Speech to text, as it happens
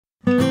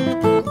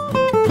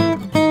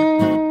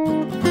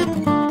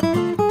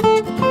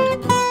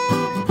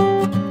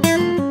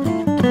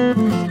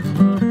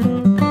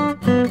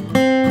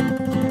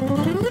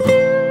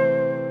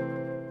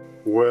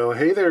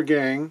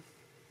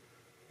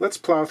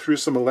plow through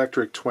some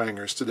electric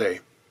twangers today.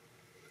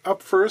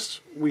 Up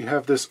first, we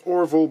have this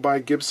Orville by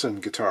Gibson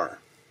guitar.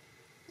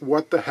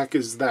 What the heck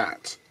is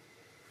that?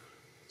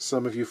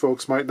 Some of you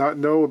folks might not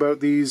know about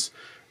these,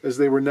 as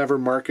they were never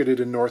marketed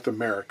in North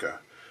America.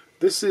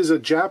 This is a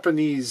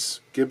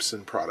Japanese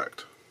Gibson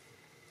product.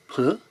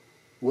 Huh?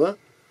 What?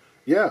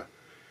 Yeah.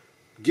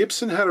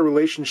 Gibson had a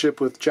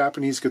relationship with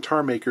Japanese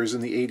guitar makers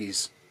in the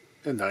 80s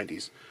and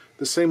 90s,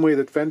 the same way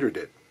that Fender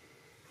did.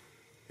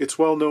 It's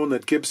well known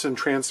that Gibson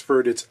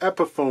transferred its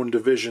Epiphone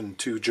division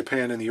to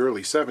Japan in the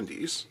early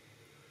 70s.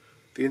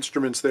 The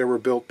instruments there were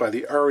built by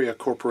the Aria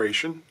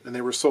Corporation, and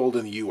they were sold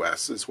in the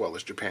US as well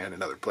as Japan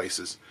and other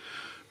places.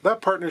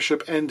 That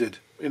partnership ended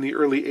in the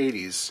early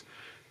 80s,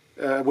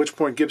 at which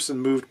point Gibson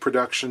moved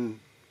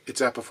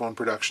its Epiphone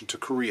production to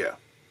Korea.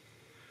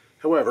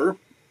 However,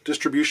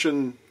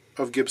 distribution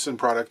of Gibson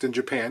product in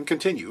Japan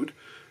continued.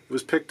 It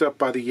was picked up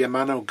by the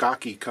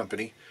Yamanogaki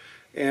company,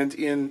 and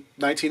in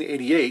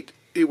 1988,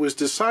 it was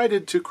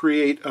decided to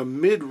create a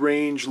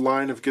mid-range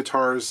line of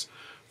guitars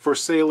for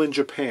sale in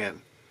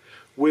Japan,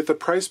 with a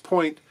price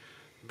point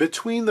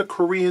between the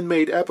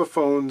Korean-made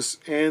Epiphones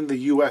and the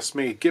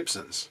US-made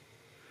Gibsons.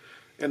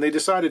 And they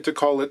decided to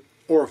call it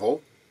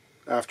Orville,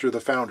 after the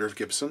founder of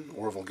Gibson,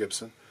 Orville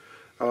Gibson.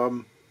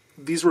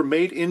 These were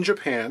made in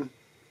Japan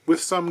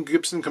with some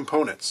Gibson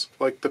components,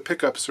 like the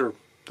pickups are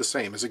the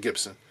same as a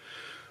Gibson.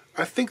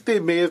 I think they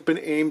may have been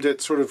aimed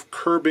at sort of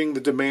curbing the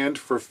demand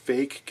for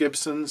fake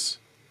Gibsons.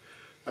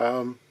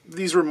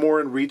 These were more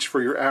in reach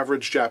for your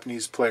average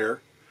Japanese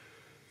player,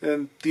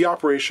 and the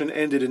operation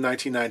ended in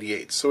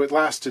 1998, so it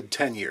lasted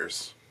 10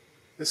 years.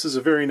 This is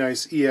a very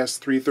nice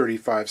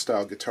ES335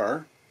 style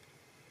guitar,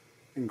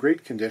 in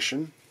great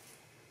condition,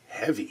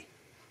 heavy.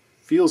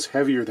 Feels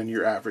heavier than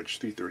your average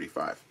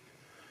 335.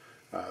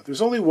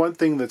 There's only one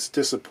thing that's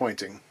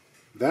disappointing.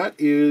 That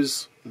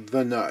is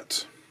the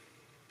nut.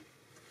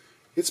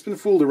 It's been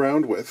fooled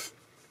around with,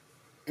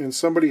 and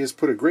somebody has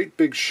put a great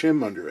big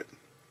shim under it.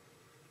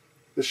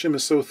 The shim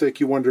is so thick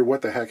you wonder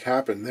what the heck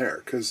happened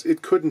there, because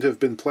it couldn't have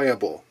been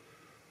playable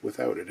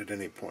without it at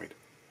any point.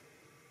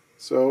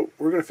 So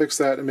we're going to fix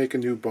that and make a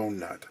new bone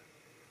nut.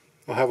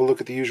 I'll have a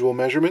look at the usual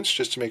measurements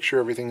just to make sure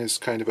everything is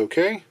kind of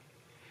okay.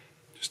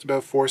 Just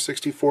about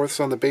 4/64ths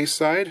on the bass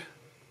side.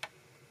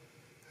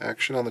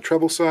 Action on the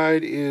treble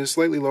side is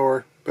slightly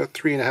lower, about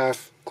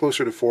 3.5,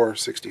 closer to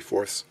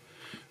 4/64ths.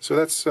 So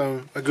that's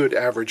a good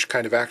average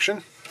kind of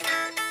action.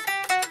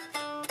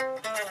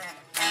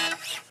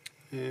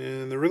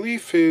 And the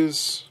relief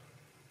is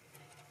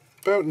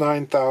about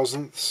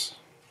 9/1000ths.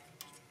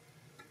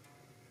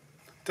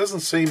 It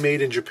doesn't say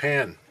made in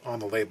Japan on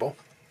the label,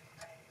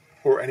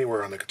 or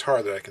anywhere on the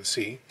guitar that I can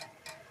see.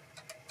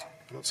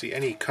 I don't see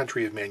any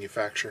country of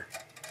manufacture.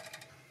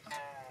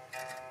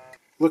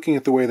 Looking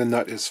at the way the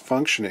nut is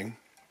functioning,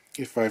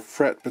 if I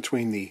fret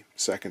between the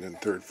 2nd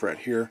and 3rd fret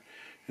here,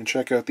 and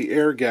check out the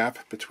air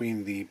gap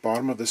between the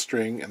bottom of the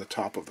string and the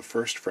top of the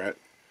 1st fret,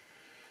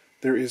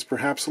 there is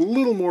perhaps a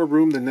little more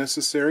room than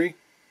necessary,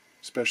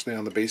 especially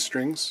on the bass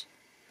strings,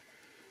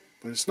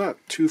 but it's not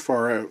too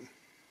far out.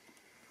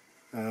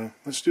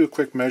 Let's do a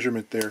quick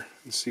measurement there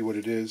and see what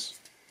it is.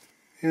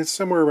 And it's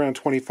somewhere around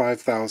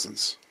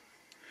 25/1000ths,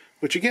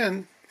 which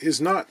again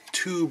is not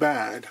too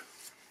bad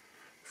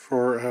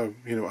for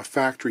a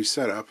factory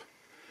setup.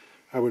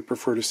 I would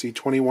prefer to see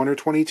 21 or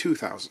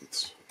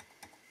 22/1000ths.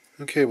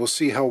 Okay, we'll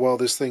see how well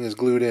this thing is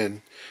glued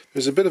in.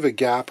 There's a bit of a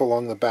gap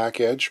along the back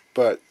edge,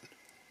 but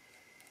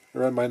I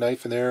run my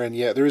knife in there, and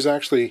yeah, there is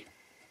actually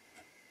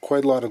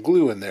quite a lot of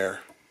glue in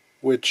there,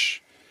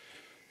 which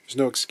there's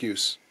no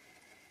excuse.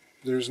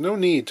 There's no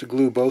need to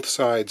glue both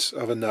sides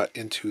of a nut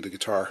into the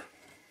guitar.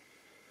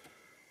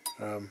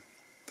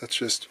 That's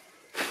just,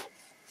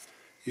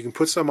 you can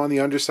put some on the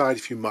underside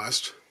if you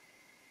must,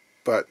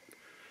 but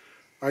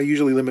I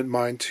usually limit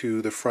mine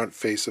to the front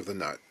face of the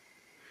nut,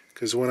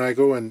 because when I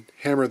go and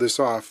hammer this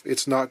off,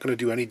 it's not going to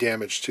do any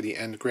damage to the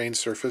end grain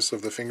surface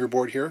of the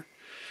fingerboard here.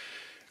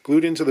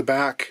 Glued into the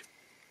back,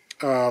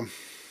 well,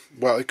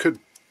 it could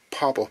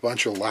pop a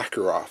bunch of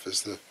lacquer off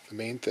is the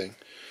main thing,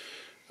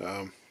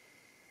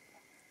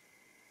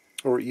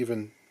 or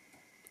even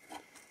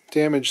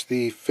damage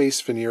the face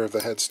veneer of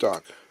the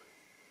headstock.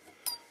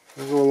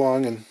 I'll go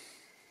along and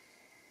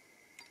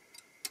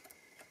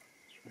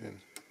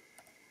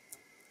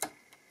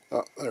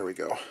oh, there we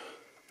go.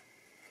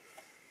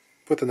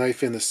 Put the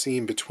knife in the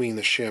seam between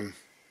the shim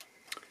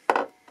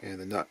and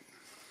the nut.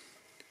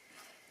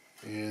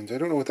 And I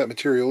don't know what that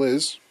material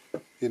is.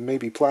 It may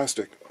be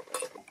plastic.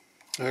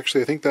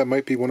 Actually, I think that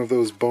might be one of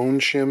those bone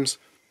shims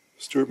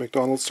Stuart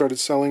McDonald started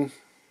selling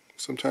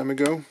some time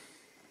ago.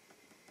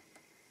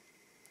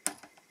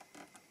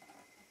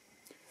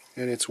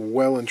 And it's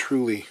well and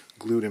truly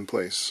glued in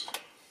place.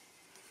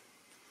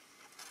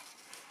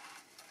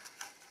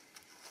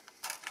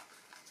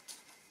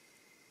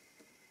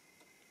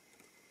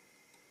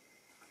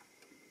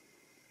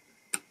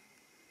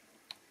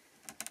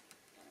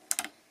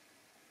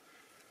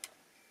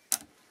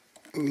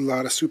 A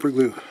lot of super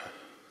glue.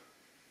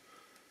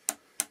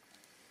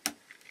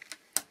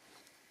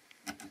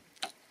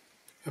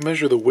 I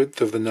measure the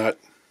width of the nut,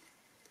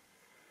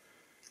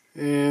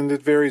 and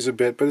it varies a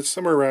bit, but it's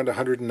somewhere around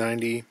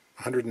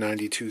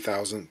 192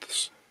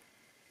 thousandths.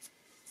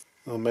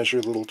 I'll measure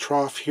the little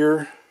trough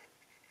here.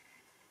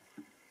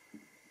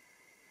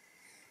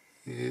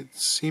 It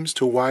seems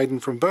to widen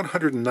from about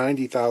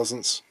 190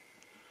 thousandths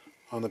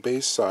on the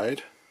bass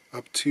side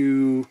up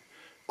to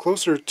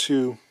closer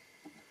to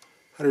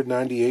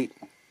 198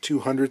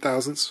 200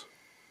 thousandths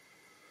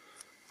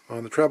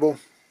on the treble.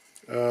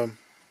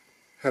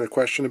 Had a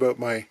question about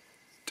my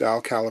dial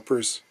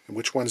calipers and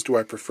which ones do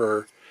I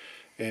prefer,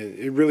 and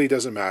it really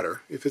doesn't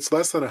matter. If it's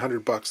less than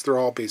 $100, they're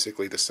all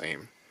basically the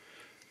same.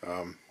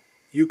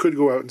 You could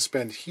go out and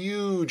spend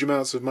huge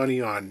amounts of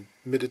money on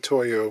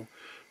Mitutoyo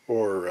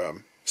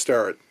or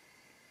Starrett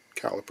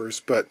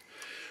calipers, but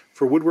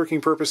for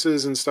woodworking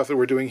purposes and stuff that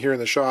we're doing here in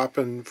the shop,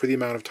 and for the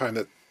amount of time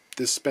that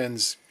this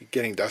spends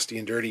getting dusty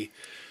and dirty,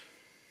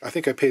 I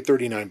think I paid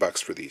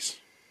 $39 for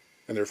these,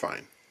 and they're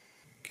fine.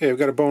 Okay, I've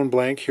got a bone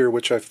blank here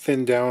which I've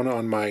thinned down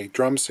on my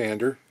drum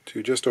sander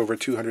to just over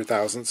 200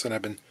 thousandths, and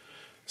I've been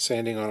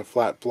sanding on a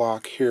flat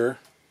block here.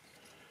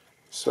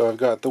 So I've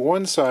got the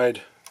one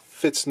side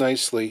fits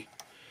nicely.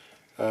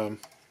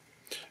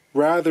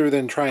 Rather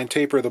than try and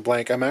taper the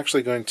blank, I'm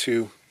actually going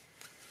to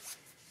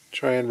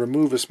try and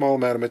remove a small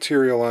amount of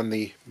material on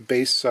the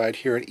base side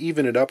here and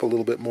even it up a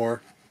little bit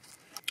more.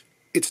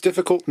 It's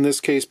difficult in this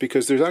case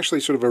because there's actually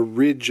sort of a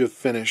ridge of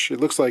finish.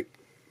 It looks like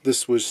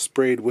this was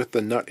sprayed with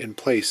the nut in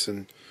place,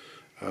 and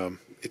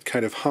it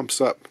kind of humps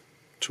up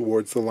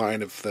towards the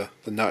line of the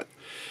nut.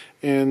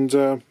 And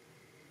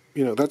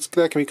you know, that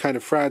can be kind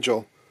of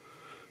fragile.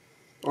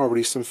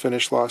 Already some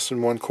finish loss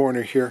in one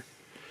corner here.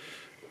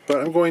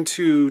 But I'm going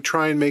to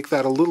try and make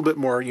that a little bit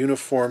more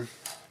uniform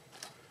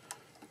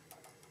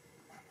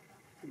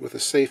with a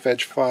safe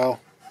edge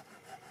file.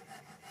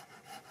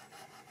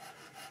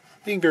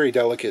 Being very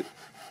delicate.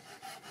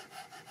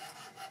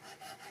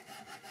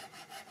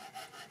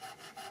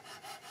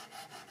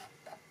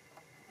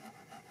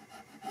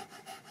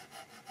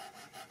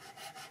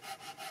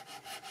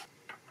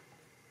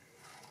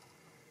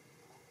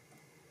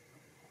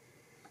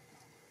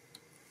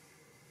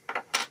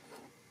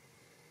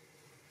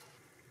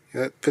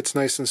 That fits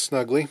nice and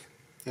snugly.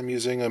 I'm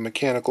using a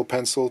mechanical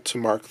pencil to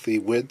mark the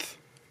width.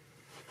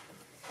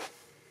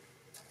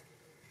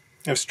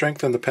 I've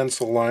strengthened the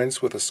pencil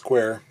lines with a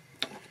square,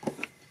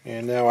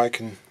 and now I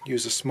can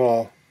use a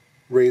small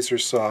razor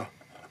saw,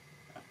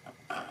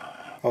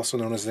 also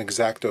known as an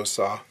X-Acto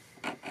saw.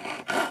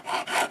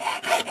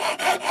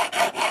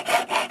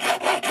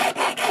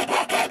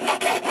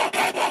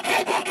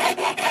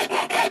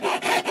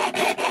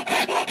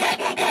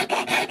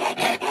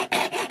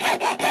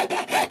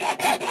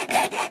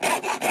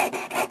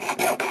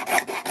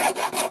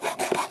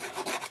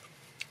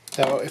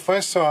 Now, if I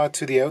saw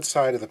to the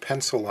outside of the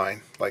pencil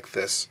line like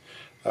this,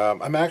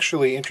 I'm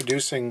actually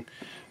introducing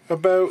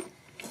about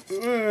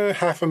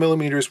half a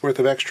millimeter's worth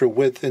of extra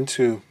width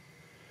into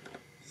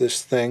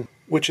this thing,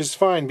 which is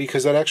fine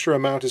because that extra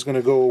amount is going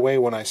to go away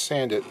when I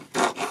sand it.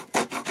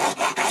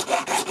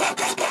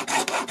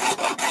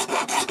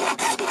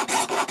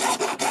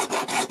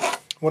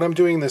 When I'm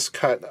doing this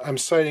cut, I'm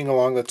sighting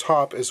along the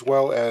top as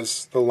well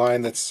as the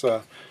line that's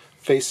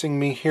facing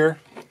me here.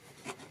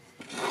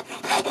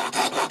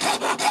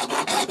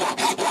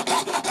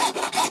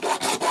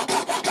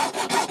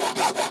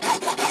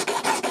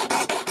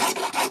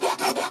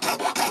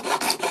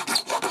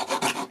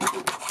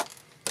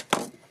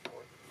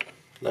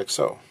 Like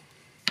so.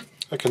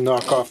 I can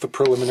knock off the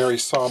preliminary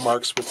saw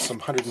marks with some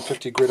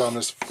 150 grit on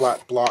this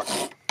flat block,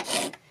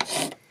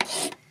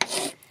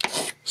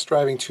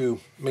 striving to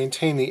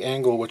maintain the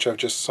angle which I've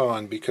just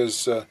sawn,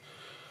 because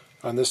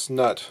on this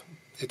nut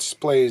it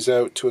splays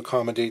out to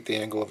accommodate the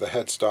angle of the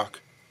headstock.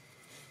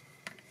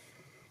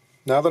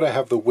 Now that I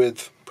have the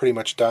width pretty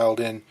much dialed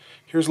in,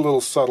 here's a little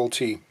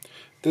subtlety.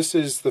 This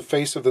is the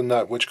face of the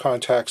nut which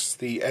contacts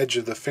the edge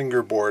of the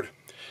fingerboard.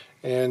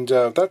 And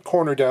that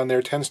corner down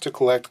there tends to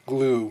collect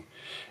glue,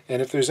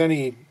 and if there's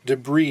any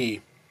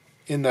debris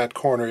in that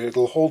corner,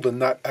 it'll hold the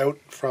nut out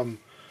from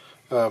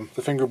the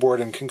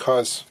fingerboard and can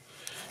cause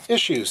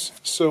issues.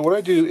 So what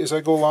I do is I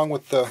go along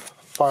with the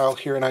file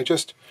here and I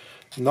just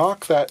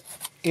knock that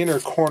inner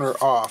corner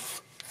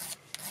off,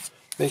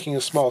 making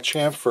a small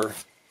chamfer,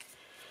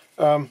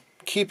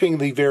 keeping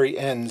the very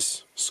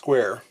ends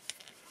square.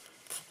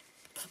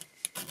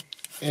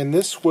 And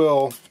this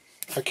will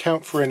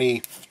account for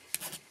any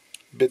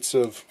bits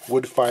of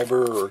wood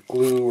fiber or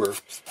glue or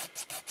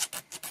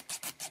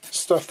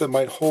stuff that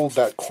might hold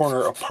that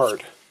corner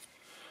apart.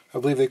 I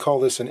believe they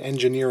call this an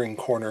engineering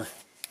corner.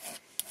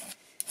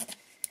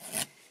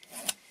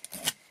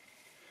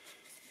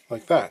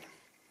 Like that.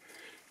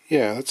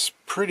 Yeah, that's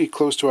pretty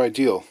close to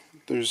ideal.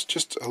 There's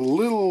just a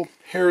little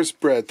hair's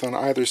breadth on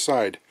either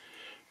side,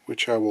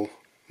 which I will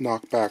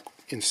knock back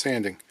in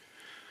sanding.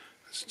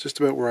 It's just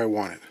about where I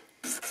want it.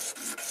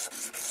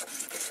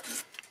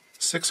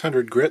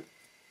 600 grit.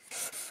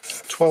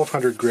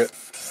 1200 grit,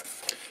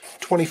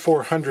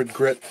 2400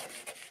 grit,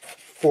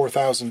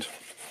 4000,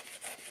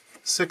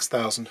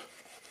 6000,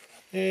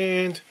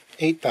 and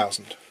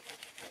 8,000.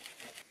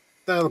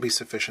 That'll be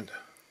sufficient.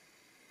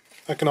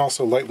 I can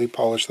also lightly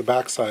polish the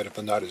backside of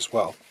the nut as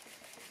well,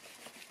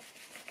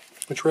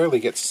 which rarely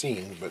gets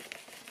seen, but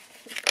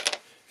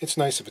it's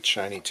nice if it's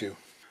shiny too.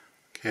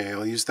 Okay,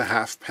 I'll use the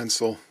half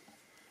pencil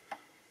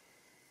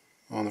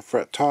on the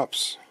fret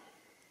tops.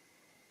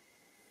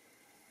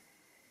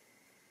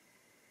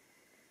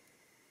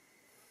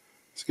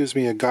 This gives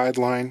me a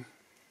guideline.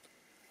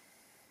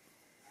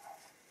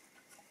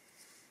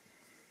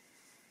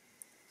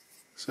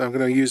 So I'm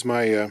going to use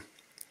my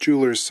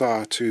jeweler's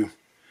saw to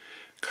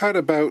cut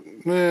about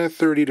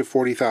 30 to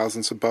 40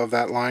 thousandths above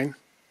that line.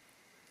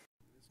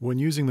 When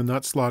using the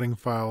nut slotting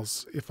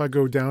files, if I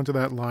go down to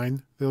that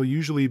line, there'll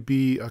usually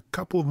be a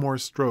couple of more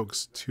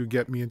strokes to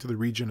get me into the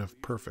region of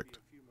perfect.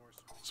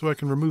 So I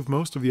can remove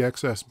most of the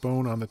excess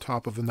bone on the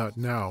top of the nut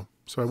now,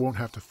 so I won't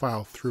have to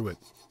file through it.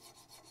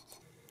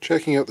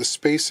 Checking out the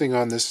spacing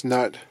on this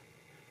nut,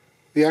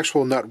 the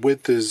actual nut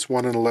width is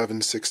 1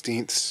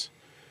 11/16,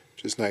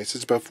 which is nice.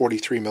 It's about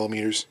 43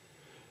 millimeters.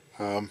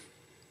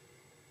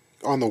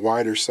 On the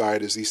wider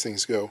side as these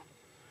things go.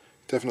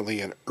 Definitely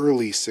an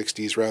early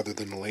 60s rather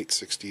than a late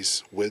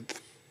 60s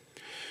width.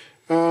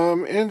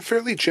 And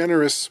fairly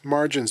generous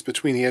margins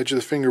between the edge of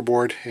the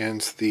fingerboard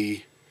and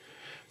the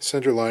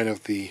center line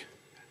of the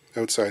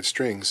outside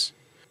strings.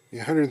 The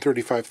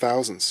 135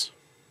 thousandths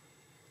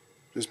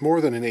is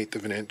more than 1/8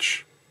 of an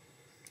inch,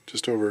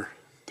 just over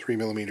 3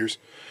 millimeters.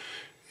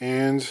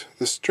 And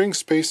the string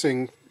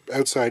spacing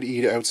outside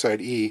E to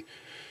outside E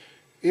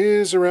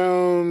is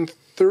around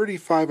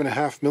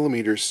 35.5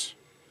 millimeters,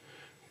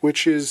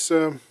 which is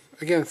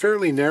again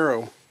fairly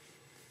narrow.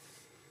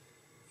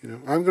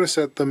 I'm going to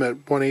set them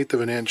at 1/8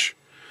 of an inch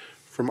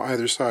from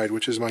either side,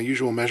 which is my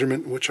usual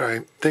measurement, which I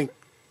think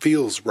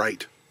feels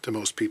right to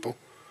most people.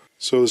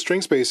 So the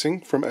string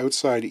spacing from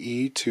outside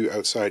E to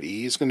outside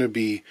E is going to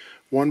be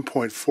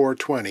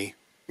 1.420.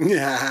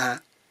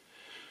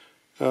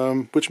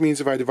 Which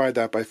means if I divide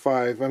that by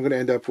 5, I'm going to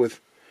end up with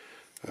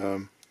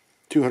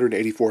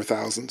 284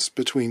 thousandths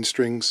between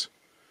strings.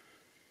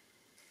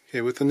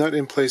 Okay, with the nut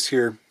in place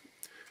here,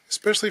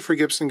 especially for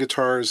Gibson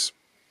guitars,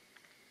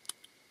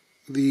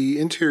 the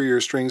interior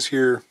strings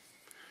here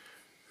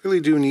really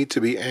do need to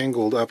be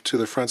angled up to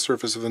the front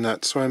surface of the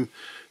nut. So I'm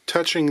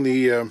touching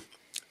the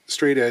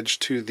straight edge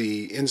to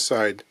the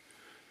inside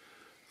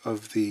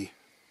of the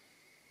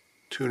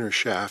tuner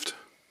shaft.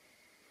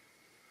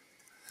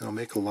 And I'll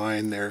make a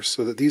line there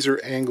so that these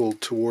are angled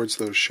towards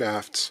those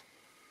shafts.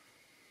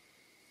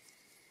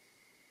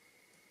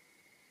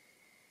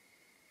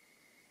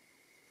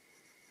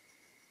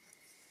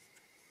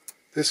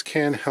 This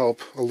can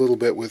help a little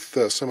bit with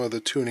some of the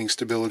tuning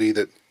stability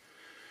that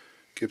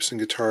Gibson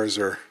guitars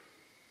are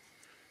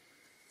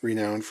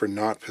renowned for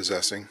not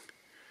possessing.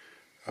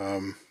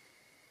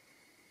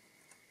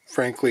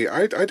 Frankly,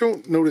 I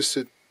don't notice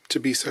it to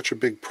be such a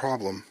big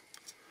problem.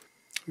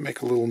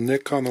 Make a little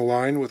nick on the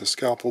line with a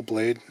scalpel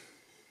blade.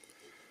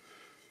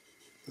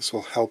 This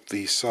will help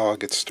the saw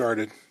get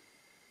started.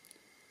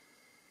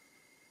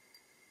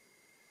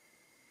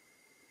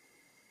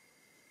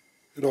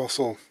 It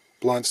also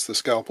blunts the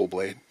scalpel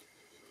blade.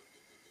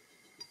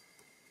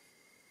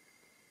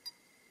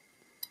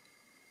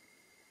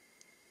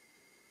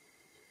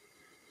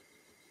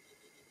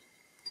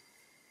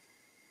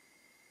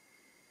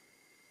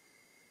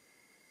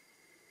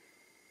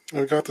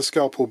 I've got the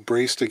scalpel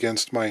braced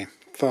against my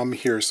thumb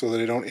here so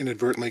that I don't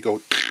inadvertently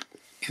go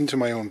into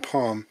my own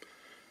palm,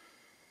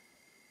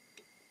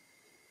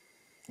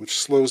 which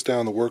slows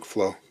down the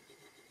workflow.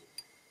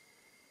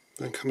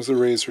 Then comes the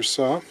razor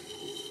saw.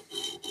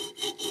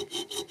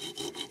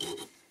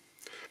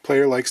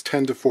 Player likes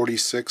 10 to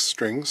 46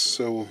 strings,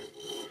 so we'll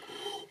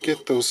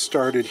get those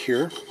started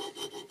here.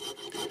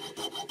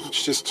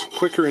 It's just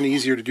quicker and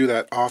easier to do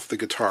that off the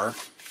guitar.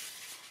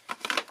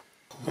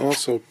 I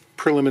also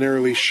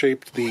preliminarily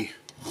shaped the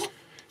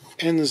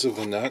ends of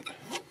the nut.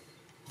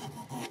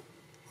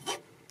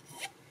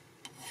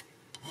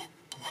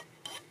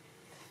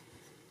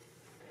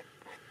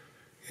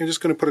 I'm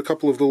just going to put a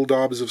couple of little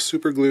daubs of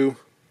super glue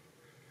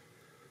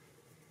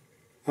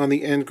on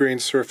the end grain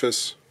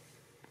surface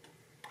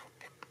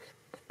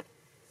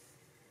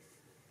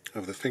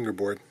of the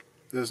fingerboard.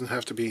 It doesn't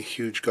have to be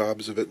huge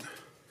gobs of it.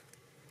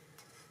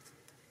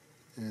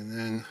 And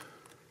then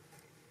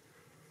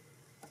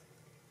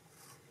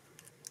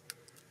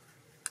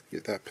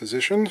get that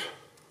positioned.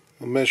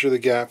 I'll measure the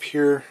gap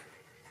here.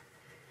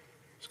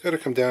 It's got to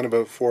come down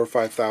about 4 or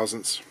 5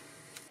 thousandths.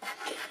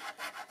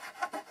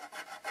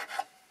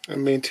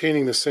 I'm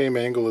maintaining the same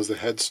angle as the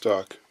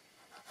headstock.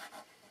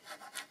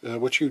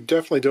 What you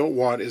definitely don't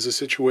want is a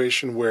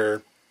situation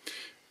where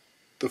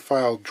the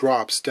file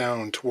drops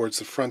down towards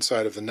the front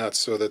side of the nut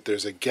so that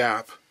there's a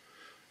gap.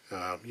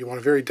 You want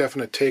a very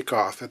definite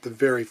takeoff at the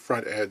very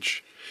front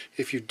edge.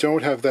 If you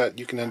don't have that,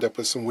 you can end up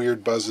with some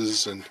weird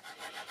buzzes and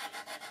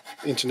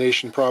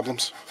intonation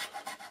problems.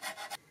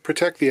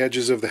 Protect the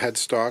edges of the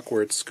headstock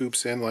where it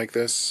scoops in like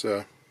this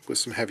with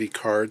some heavy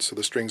cards so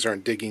the strings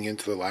aren't digging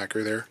into the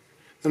lacquer there.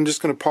 I'm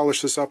just going to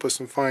polish this up with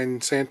some fine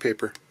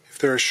sandpaper. If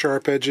there are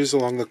sharp edges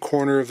along the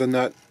corner of the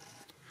nut.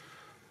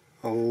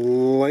 I'll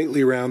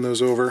lightly round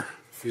those over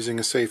using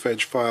a safe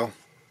edge file.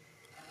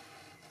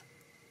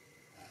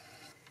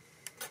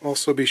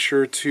 Also be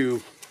sure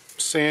to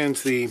sand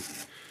the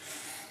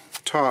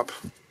top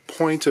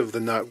point of the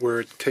nut where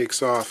it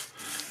takes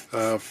off.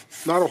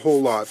 Not a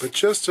whole lot, but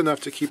just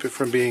enough to keep it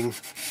from being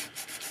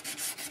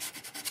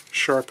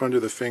sharp under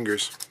the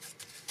fingers.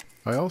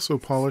 I also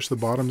polish the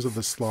bottoms of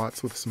the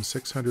slots with some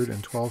 600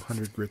 and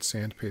 1200 grit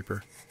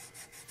sandpaper.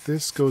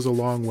 This goes a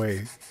long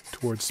way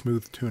towards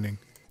smooth tuning.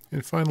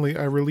 And finally,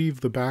 I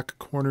relieve the back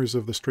corners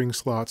of the string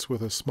slots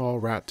with a small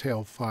rat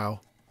tail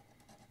file.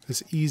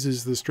 This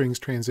eases the string's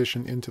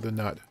transition into the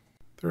nut.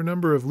 There are a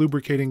number of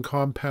lubricating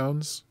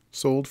compounds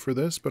sold for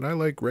this, but I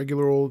like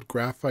regular old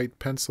graphite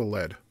pencil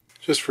lead.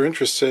 Just for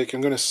interest's sake,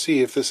 I'm going to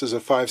see if this is a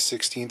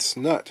 5/16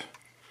 nut.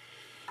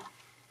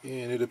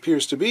 And it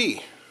appears to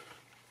be.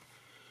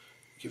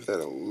 Give that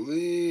a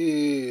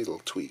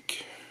little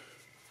tweak.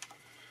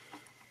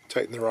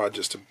 Tighten the rod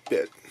just a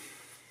bit.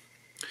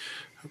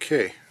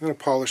 Okay, I'm going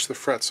to polish the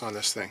frets on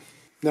this thing.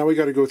 Now we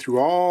got to go through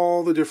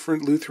all the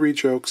different Lutherie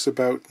jokes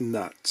about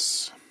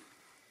nuts.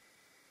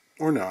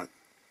 Or not.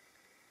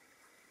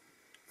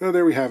 Oh,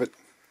 there we have it.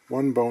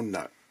 One bone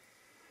nut.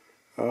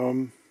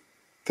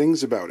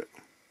 Things about it.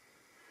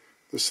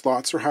 The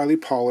slots are highly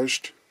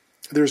polished.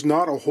 There's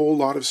not a whole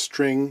lot of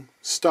string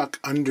stuck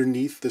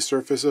underneath the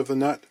surface of the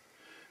nut.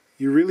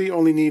 You really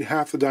only need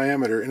half the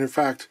diameter. And in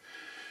fact,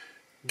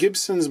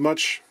 Gibson's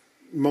much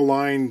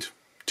maligned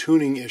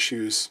tuning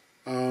issues,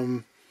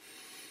 a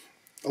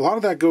lot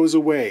of that goes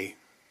away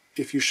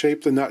if you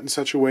shape the nut in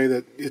such a way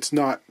that it's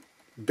not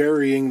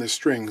burying the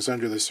strings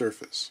under the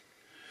surface.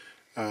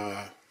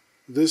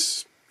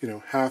 This,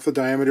 half the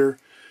diameter,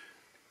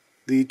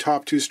 the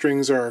top two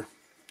strings are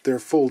their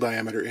full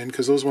diameter in,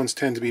 because those ones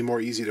tend to be more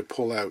easy to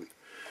pull out.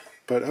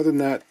 But other than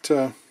that,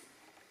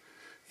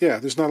 yeah,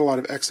 there's not a lot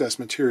of excess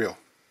material.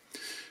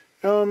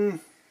 And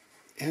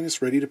it's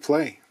ready to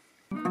play.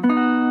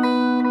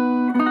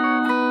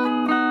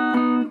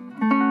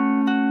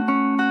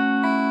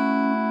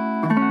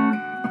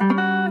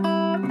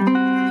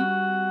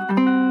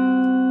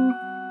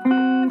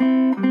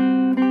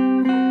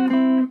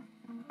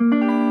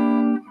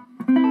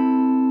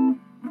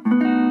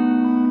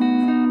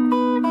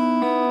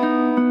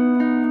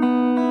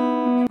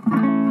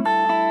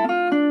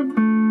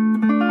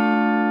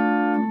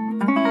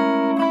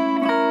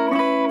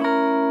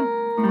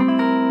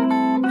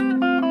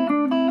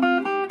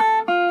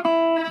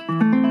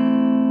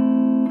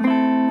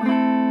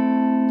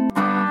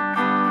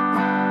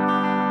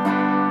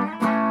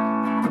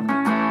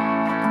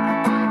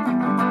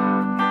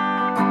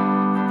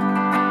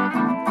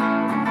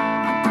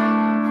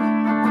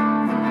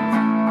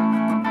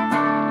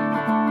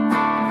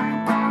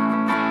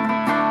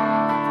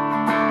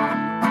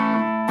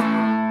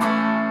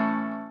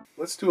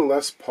 Let's do a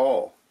Les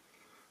Paul,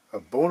 a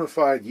bona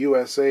fide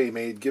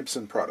USA-made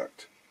Gibson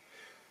product.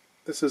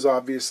 This is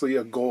obviously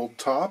a gold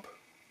top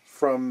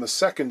from the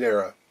second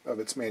era of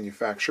its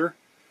manufacture.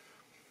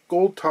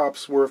 Gold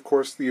tops were, of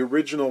course, the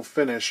original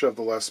finish of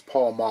the Les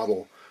Paul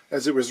model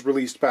as it was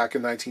released back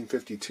in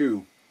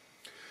 1952.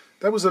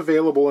 That was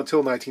available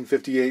until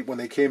 1958 when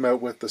they came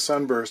out with the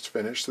sunburst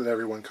finish that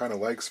everyone kind of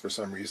likes for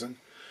some reason.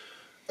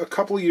 A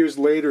couple of years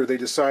later, they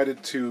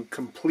decided to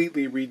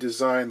completely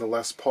redesign the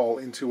Les Paul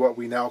into what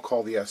we now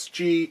call the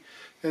SG,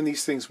 and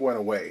these things went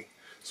away.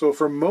 So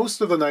for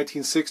most of the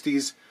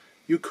 1960s,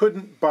 you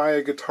couldn't buy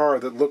a guitar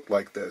that looked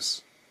like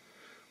this.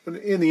 But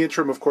in the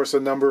interim, of course,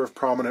 a number of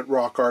prominent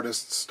rock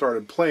artists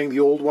started playing the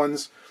old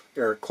ones.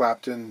 Eric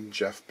Clapton,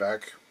 Jeff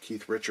Beck,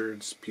 Keith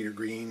Richards, Peter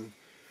Green,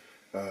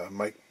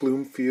 Mike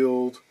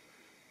Bloomfield,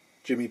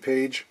 Jimmy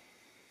Page.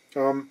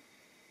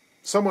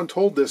 Someone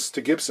told this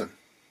to Gibson.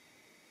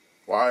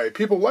 Why,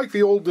 people like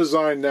the old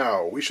design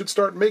now. We should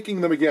start making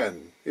them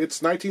again.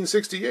 It's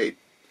 1968.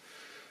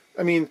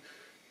 I mean,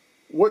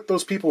 what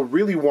those people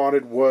really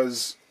wanted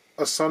was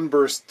a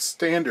sunburst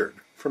standard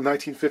from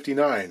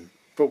 1959.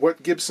 But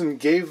what Gibson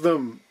gave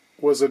them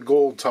was a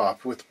gold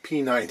top with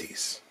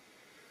P90s.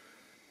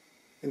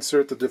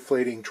 Insert the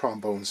deflating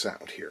trombone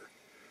sound here.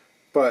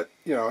 But,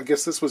 I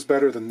guess this was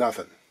better than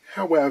nothing.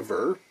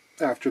 However,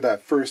 after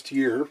that first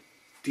year,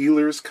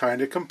 dealers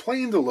kind of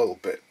complained a little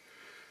bit.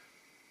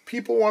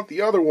 People want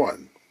the other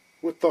one,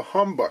 with the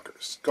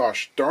humbuckers.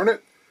 Gosh darn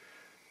it.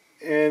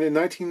 And in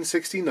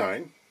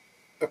 1969,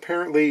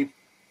 apparently,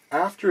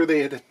 after they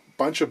had a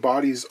bunch of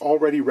bodies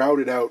already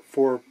routed out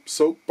for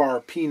soap bar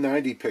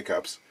P90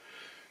 pickups,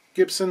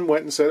 Gibson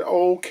went and said,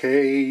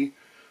 okay,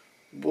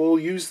 we'll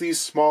use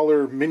these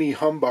smaller mini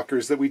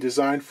humbuckers that we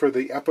designed for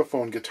the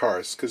Epiphone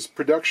guitars, because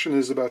production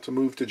is about to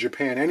move to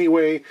Japan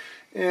anyway,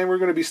 and we're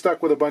going to be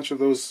stuck with a bunch of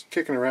those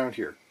kicking around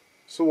here.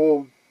 So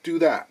we'll do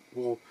that.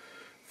 We'll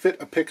fit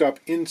a pickup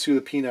into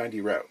the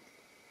P90 route.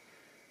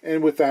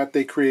 And with that,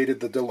 they created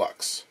the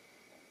Deluxe,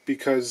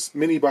 because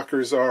mini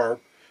buckers are,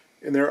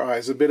 in their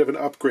eyes, a bit of an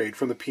upgrade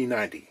from the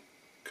P90,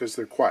 because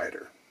they're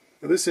quieter.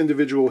 Now, this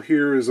individual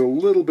here is a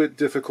little bit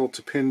difficult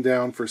to pin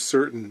down for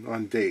certain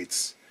on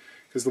dates.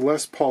 because the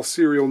Les Paul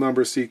serial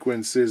number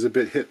sequence is a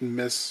bit hit and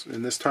miss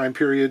in this time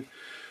period.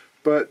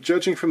 But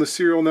judging from the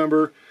serial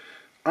number,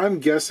 I'm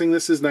guessing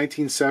this is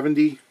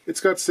 1970.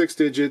 It's got 6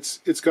 digits,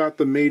 it's got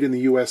the Made in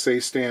the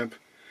USA stamp,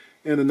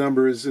 and the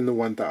number is in the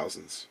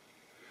 1000s.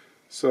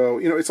 So,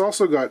 it's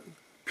also got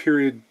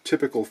period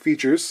typical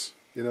features.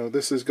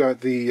 This has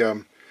got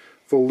the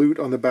volute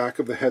on the back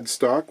of the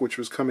headstock, which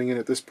was coming in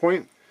at this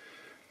point.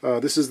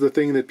 This is the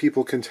thing that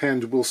people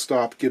contend will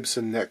stop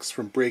Gibson necks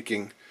from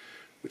breaking,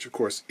 which of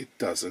course it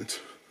doesn't.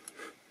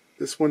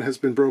 This one has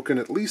been broken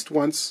at least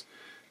once,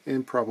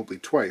 and probably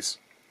twice.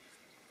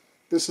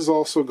 This has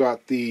also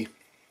got the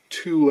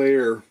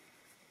 2-layer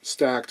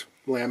stacked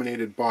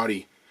laminated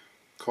body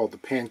called the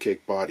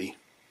pancake body.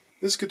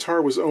 This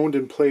guitar was owned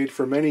and played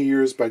for many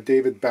years by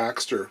David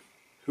Baxter,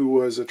 who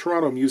was a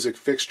Toronto music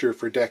fixture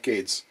for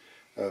decades.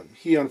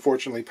 He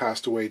unfortunately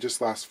passed away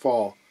just last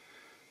fall.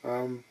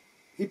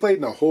 He played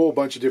in a whole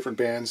bunch of different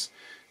bands.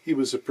 He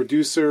was a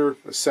producer,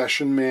 a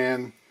session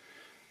man,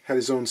 had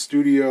his own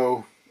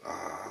studio,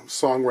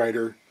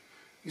 songwriter.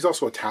 He's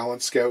also a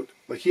talent scout.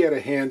 He had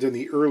a hand in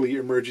the early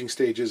emerging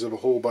stages of a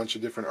whole bunch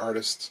of different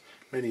artists,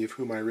 many of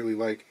whom I really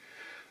like.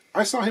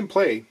 I saw him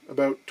play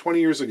about 20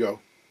 years ago,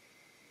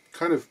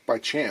 kind of by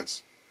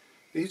chance.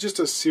 He's just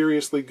a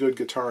seriously good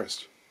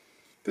guitarist.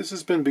 This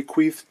has been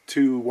bequeathed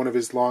to one of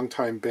his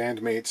longtime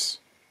bandmates,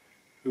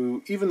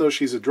 who, even though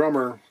she's a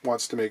drummer,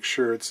 wants to make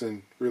sure it's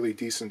in really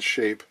decent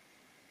shape,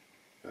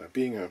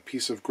 being a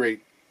piece of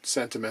great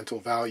sentimental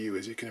value,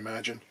 as you can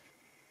imagine.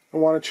 I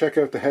want to check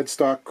out the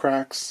headstock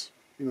cracks.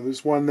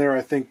 There's one there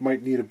I think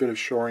might need a bit of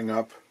shoring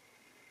up.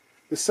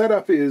 The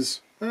setup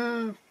is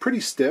pretty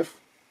stiff.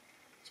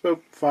 It's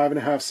about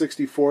 5.5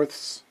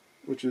 64ths,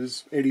 which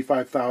is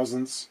 85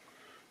 thousandths,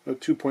 about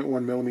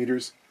 2.1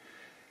 millimeters.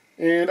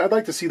 And I'd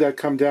like to see that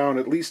come down,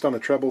 at least on the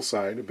treble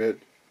side, a bit.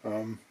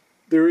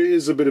 There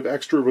is a bit of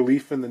extra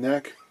relief in the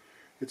neck.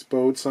 It's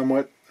bowed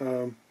somewhat.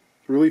 The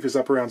relief is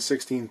up around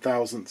 16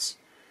 thousandths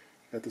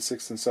at the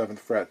 6th and 7th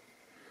fret.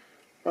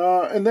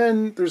 And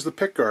then there's the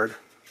pickguard.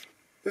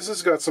 This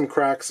has got some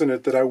cracks in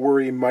it that I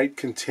worry might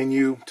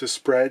continue to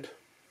spread.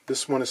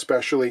 This one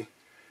especially.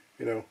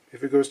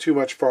 If it goes too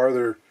much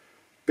farther,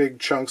 big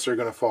chunks are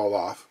going to fall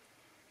off.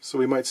 So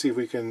we might see if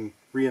we can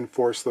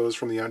reinforce those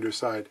from the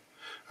underside.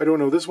 I don't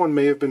know, this one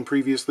may have been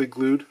previously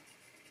glued.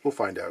 We'll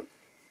find out.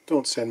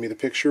 Don't send me the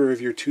picture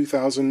of your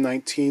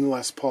 2019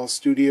 Les Paul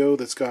Studio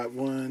that's got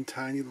one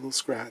tiny little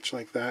scratch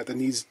like that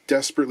needs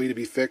desperately to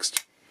be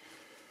fixed.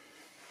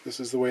 This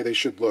is the way they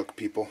should look,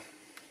 people.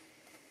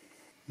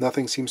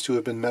 Nothing seems to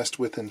have been messed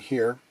with in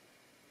here.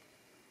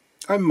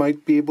 I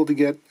might be able to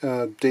get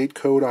a date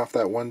code off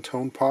that one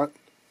tone pot.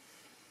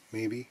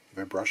 Maybe, if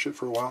I brush it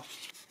for a while.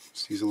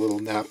 Just use a little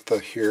naphtha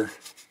here.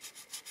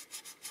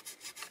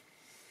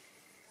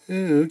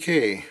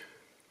 Okay.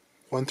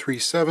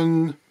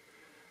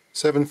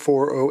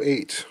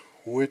 137-7408,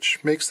 which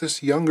makes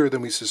this younger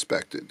than we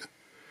suspected.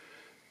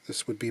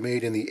 This would be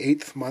made in the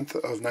 8th month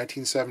of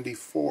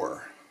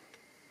 1974.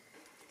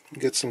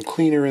 Get some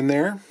cleaner in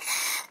there.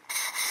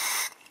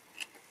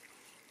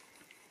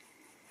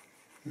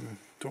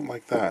 Don't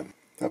like that.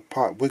 That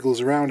pot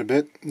wiggles around a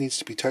bit, needs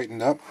to be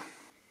tightened up.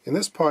 And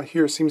this pot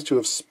here seems to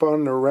have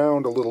spun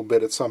around a little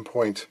bit at some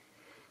point,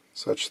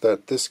 such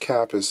that this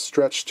cap is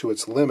stretched to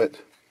its limit.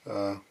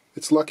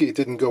 It's lucky it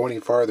didn't go any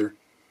farther.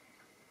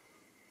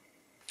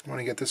 I want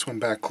to get this one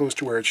back close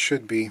to where it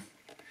should be. You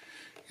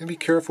gotta be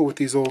careful with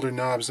these older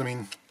knobs. I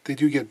mean, they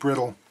do get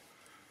brittle.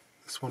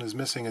 This one is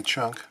missing a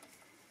chunk.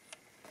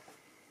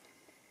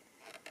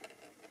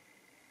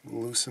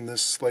 Loosen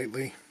this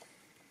slightly.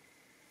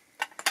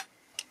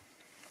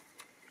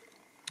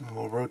 And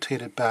we'll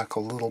rotate it back a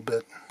little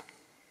bit.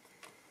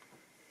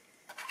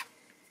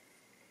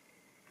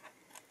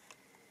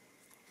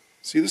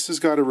 See, this has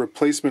got a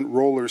replacement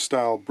roller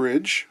style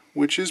bridge,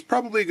 which is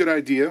probably a good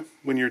idea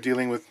when you're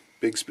dealing with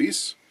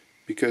Bigsby's,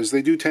 because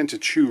they do tend to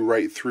chew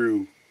right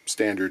through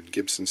standard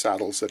Gibson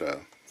saddles at a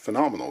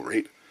phenomenal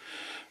rate.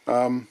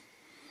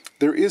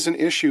 There is an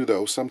issue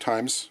though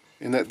sometimes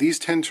in that these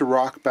tend to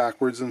rock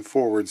backwards and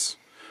forwards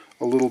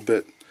a little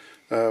bit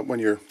when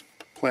you're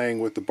playing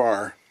with the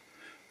bar.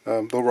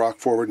 They'll rock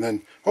forward and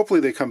then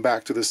hopefully they come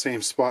back to the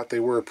same spot they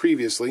were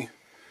previously.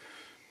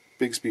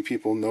 Bigsby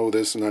people know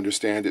this and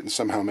understand it and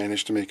somehow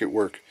manage to make it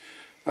work.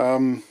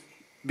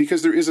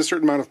 Because there is a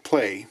certain amount of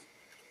play,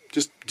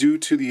 just due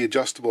to the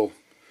adjustable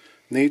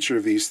nature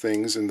of these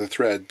things and the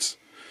threads.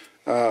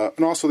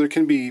 And also there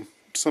can be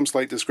some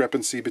slight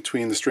discrepancy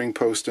between the string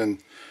post and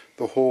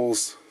the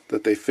holes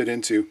that they fit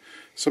into.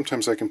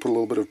 Sometimes I can put a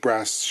little bit of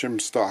brass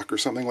shim stock or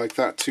something like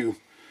that to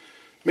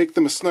make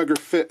them a snugger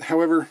fit.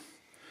 However,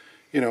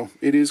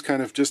 it is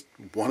kind of just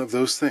one of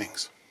those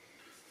things.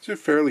 These are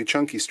fairly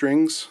chunky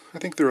strings. I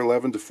think they're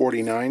 11 to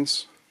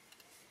 49s.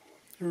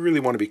 You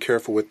really want to be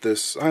careful with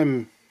this.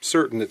 I'm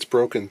certain it's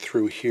broken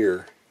through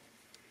here.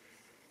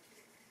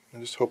 I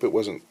just hope it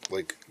wasn't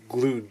like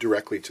glued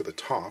directly to the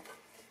top.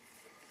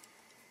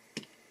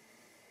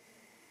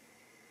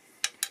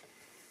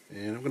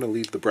 And I'm going to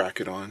leave the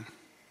bracket on.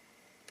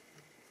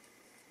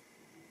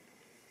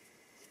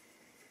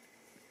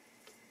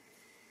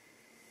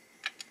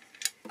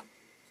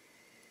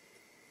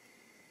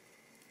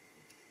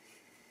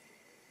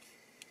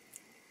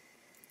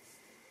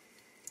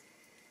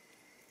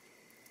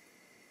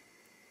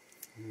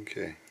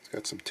 Okay, it's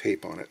got some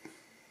tape on it.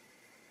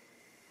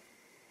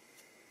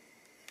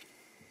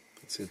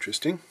 That's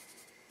interesting.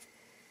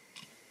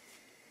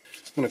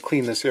 I'm going to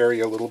clean this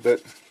area a little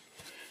bit.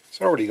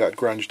 It's already got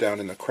grunge down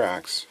in the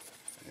cracks,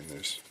 and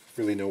there's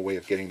really no way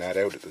of getting that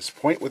out at this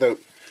point without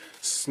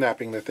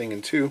snapping the thing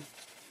in two.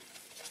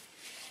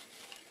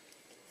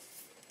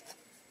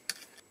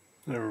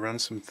 I'm going to run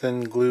some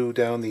thin glue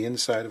down the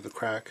inside of the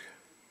crack.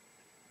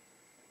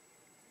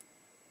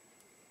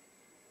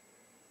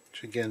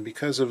 Which again,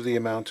 because of the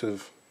amount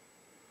of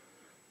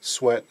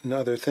sweat and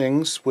other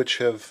things which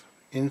have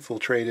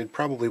infiltrated,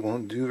 probably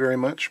won't do very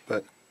much,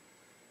 but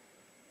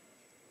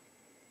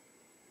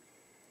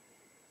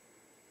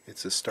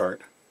it's a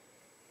start.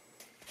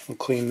 I'll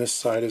clean this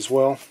side as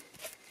well.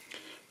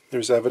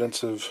 There's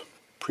evidence of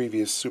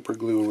previous super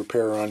glue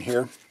repair on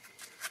here.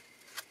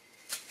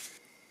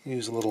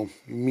 Use a little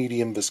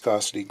medium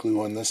viscosity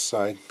glue on this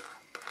side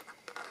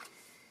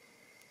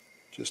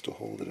just to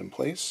hold it in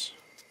place.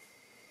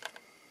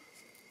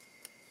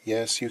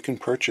 Yes, you can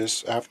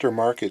purchase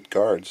aftermarket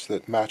guards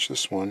that match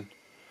this one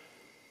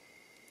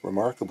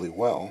remarkably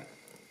well.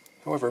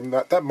 However,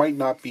 that might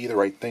not be the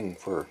right thing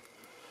for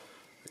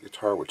a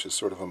guitar which is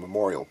sort of a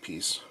memorial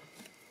piece.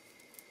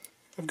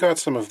 I've got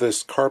some of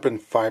this carbon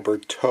fiber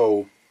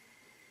tow,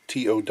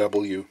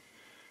 T-O-W.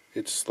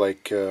 It's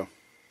like a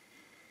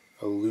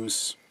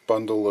loose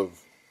bundle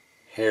of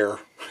hair,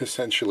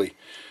 essentially,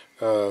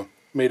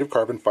 made of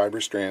carbon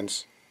fiber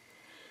strands,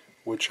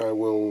 which I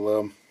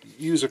will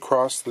use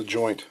across the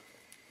joint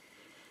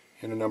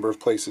in a number of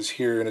places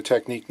here in a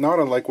technique not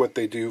unlike what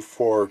they do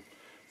for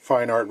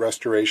fine art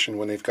restoration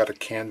when they've got a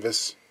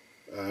canvas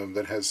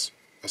that has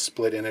a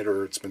split in it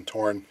or it's been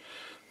torn.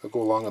 They'll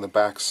go along on the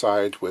back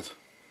side with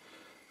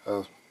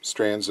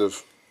strands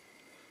of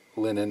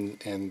linen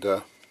and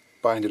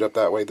bind it up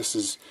that way. This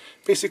is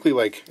basically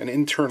like an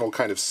internal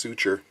kind of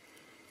suture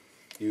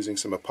using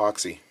some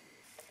epoxy.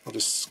 I'll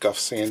just scuff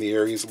sand the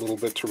areas a little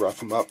bit to rough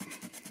them up.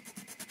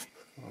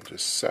 I'll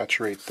just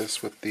saturate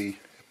this with the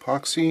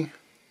epoxy.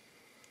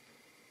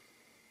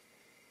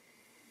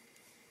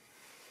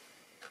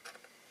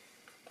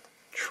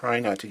 Try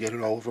not to get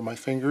it all over my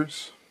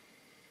fingers.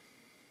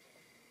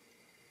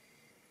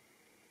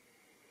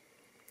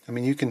 I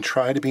mean, you can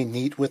try to be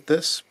neat with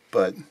this,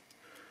 but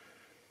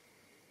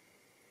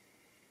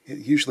it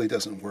usually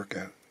doesn't work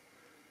out.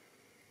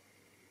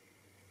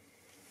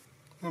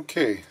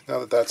 Okay, now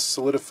that that's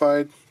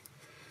solidified,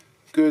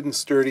 good and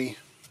sturdy,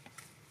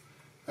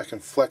 I can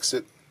flex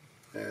it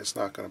and it's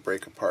not going to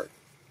break apart.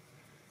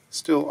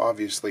 Still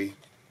obviously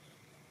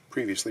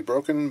previously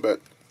broken,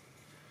 but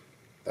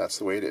that's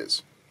the way it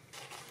is.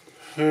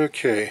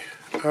 Okay,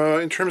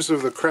 in terms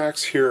of the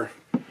cracks here,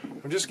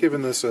 I'm just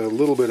giving this a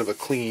little bit of a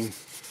clean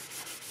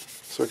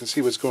so I can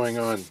see what's going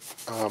on.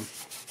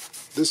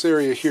 This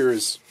area here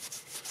is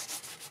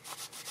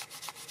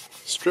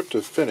stripped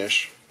of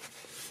finish.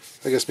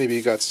 I guess maybe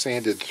it got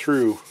sanded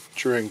through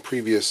during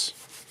previous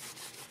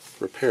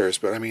repairs,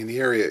 but I mean the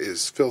area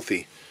is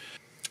filthy.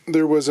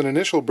 There was an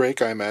initial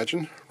break, I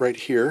imagine, right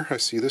here. I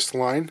see this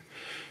line.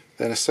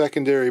 Then a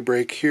secondary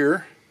break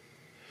here,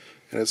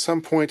 and at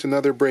some point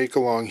another break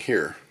along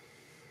here.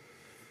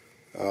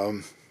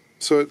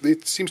 So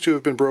it seems to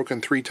have been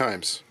broken 3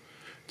 times,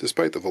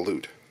 despite the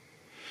volute.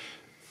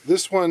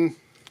 This one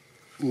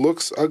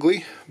looks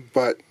ugly,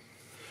 but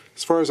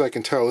as far as I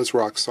can tell, it's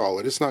rock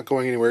solid. It's not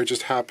going anywhere. It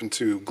just happened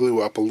to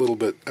glue up a little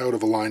bit out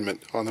of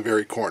alignment on the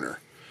very corner.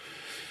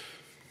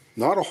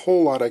 Not a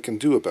whole lot I can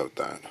do about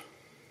that.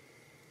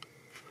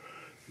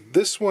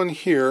 This one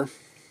here,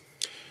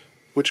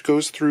 which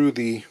goes through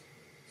the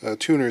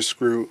tuner's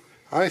screw,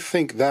 I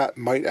think that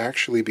might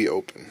actually be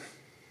open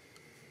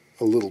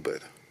a little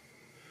bit.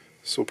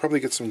 So we'll probably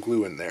get some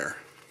glue in there.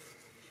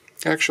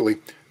 Actually,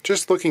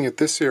 just looking at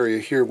this area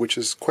here, which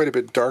is quite a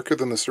bit darker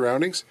than the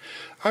surroundings,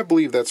 I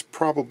believe that's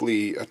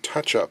probably a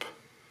touch-up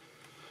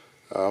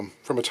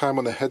from a time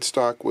when the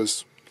headstock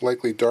was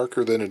likely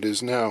darker than it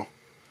is now.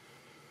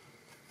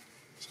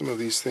 Some of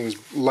these things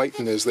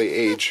lighten as they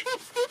age.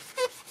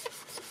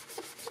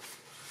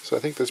 So I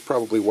think that's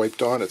probably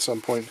wiped on at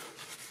some point.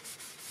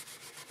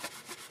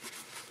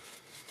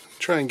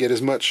 Try and get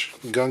as much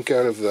gunk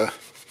out of the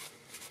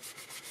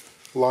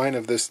line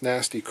of this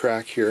nasty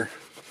crack here.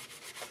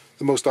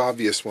 The most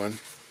obvious one.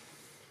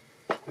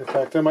 In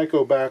fact, I might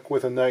go back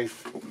with a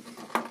knife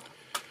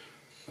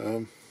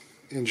and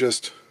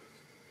just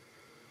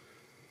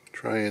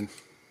try and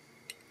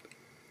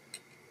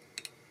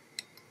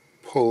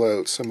pull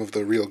out some of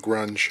the real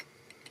grunge.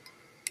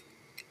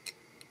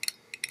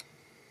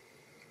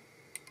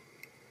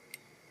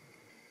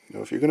 You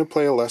know, if you're going to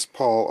play a Les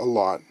Paul a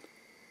lot,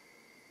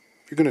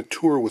 if you're going to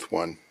tour with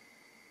one,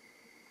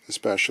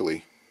 especially,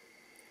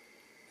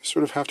 you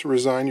sort of have to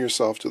resign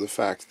yourself to the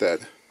fact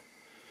that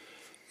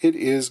it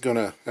is going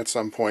to, at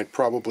some point,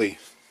 probably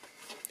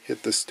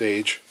hit the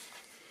stage.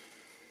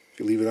 If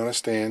you leave it on a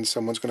stand,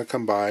 someone's going to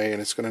come by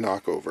and it's going to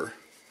knock over.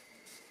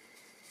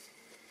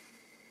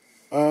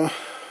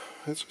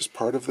 It's just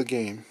part of the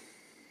game.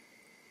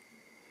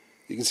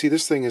 You can see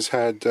this thing has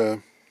had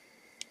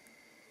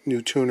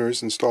new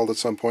tuners installed at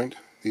some point.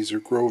 These are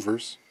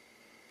Grovers.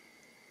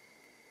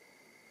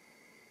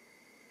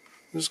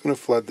 I'm just going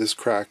to flood this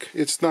crack.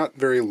 It's not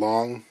very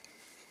long,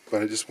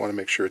 but I just want to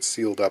make sure it's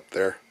sealed up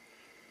there.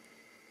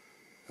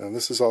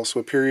 This is also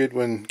a period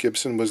when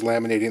Gibson was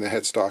laminating the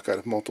headstock out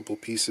of multiple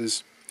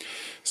pieces.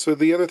 So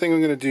the other thing I'm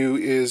going to do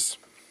is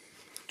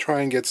try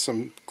and get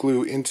some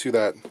glue into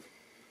that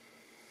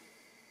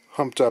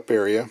humped up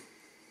area.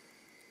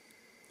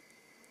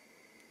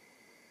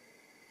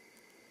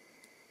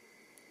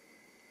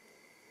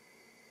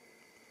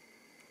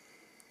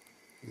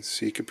 You can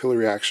see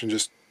capillary action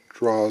just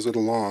draws it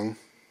along.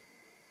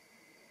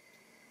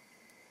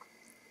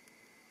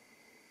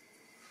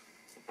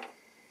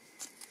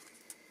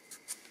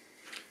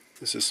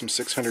 This is some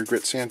 600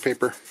 grit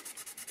sandpaper.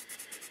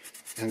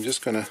 And I'm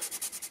just going to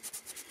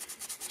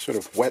sort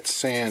of wet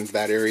sand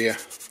that area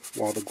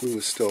while the glue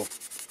is still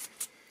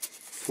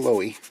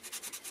flowy.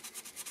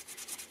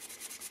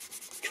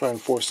 Try and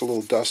force a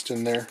little dust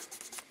in there.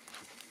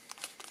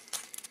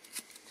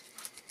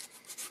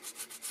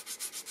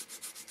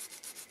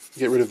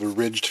 Get rid of the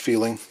ridged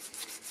feeling.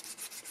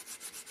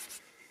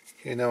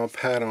 Okay, now I'll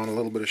pat on a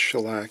little bit of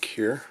shellac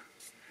here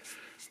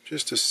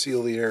just to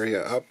seal the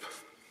area up.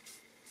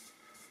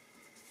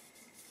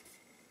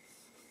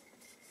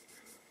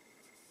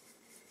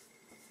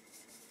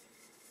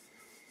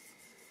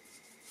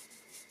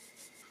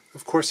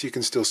 Of course you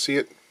can still see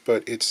it,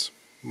 but it's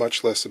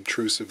much less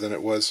obtrusive than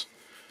it was.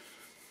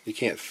 You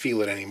can't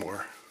feel it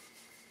anymore.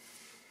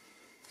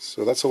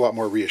 So that's a lot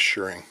more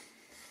reassuring.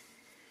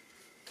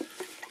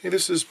 Okay,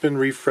 this has been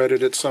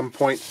refretted at some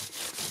point.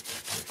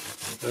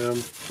 A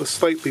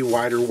slightly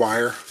wider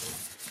wire.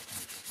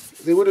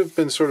 They would have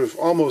been sort of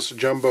almost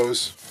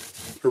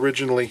jumbos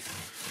originally,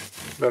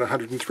 about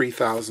 103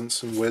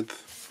 thousandths in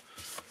width.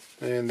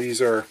 And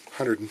these are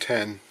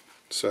 110,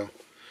 so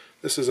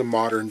this is a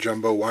modern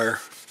jumbo wire.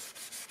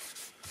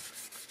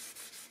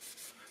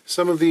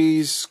 Some of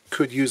these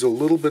could use a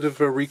little bit of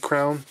a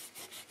recrown.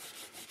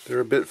 They're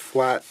a bit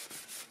flat.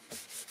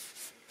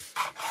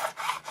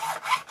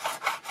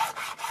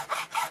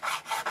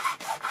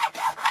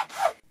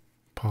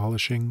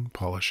 Polishing,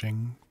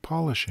 polishing,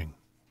 polishing.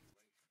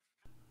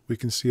 We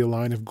can see a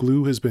line of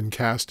glue has been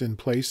cast in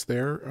place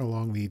there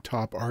along the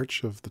top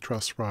arch of the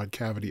truss rod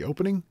cavity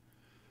opening.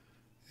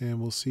 And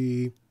we'll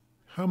see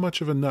how much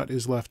of a nut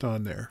is left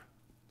on there.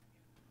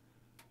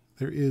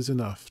 There is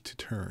enough to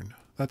turn.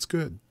 That's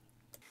good.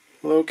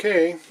 Well,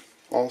 okay,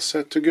 all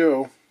set to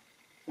go.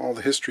 All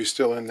the history's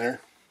still in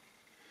there.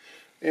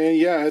 And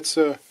yeah, it's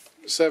a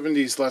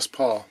 70s Les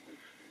Paul.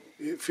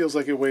 It feels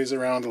like it weighs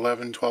around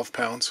 11, 12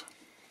 pounds.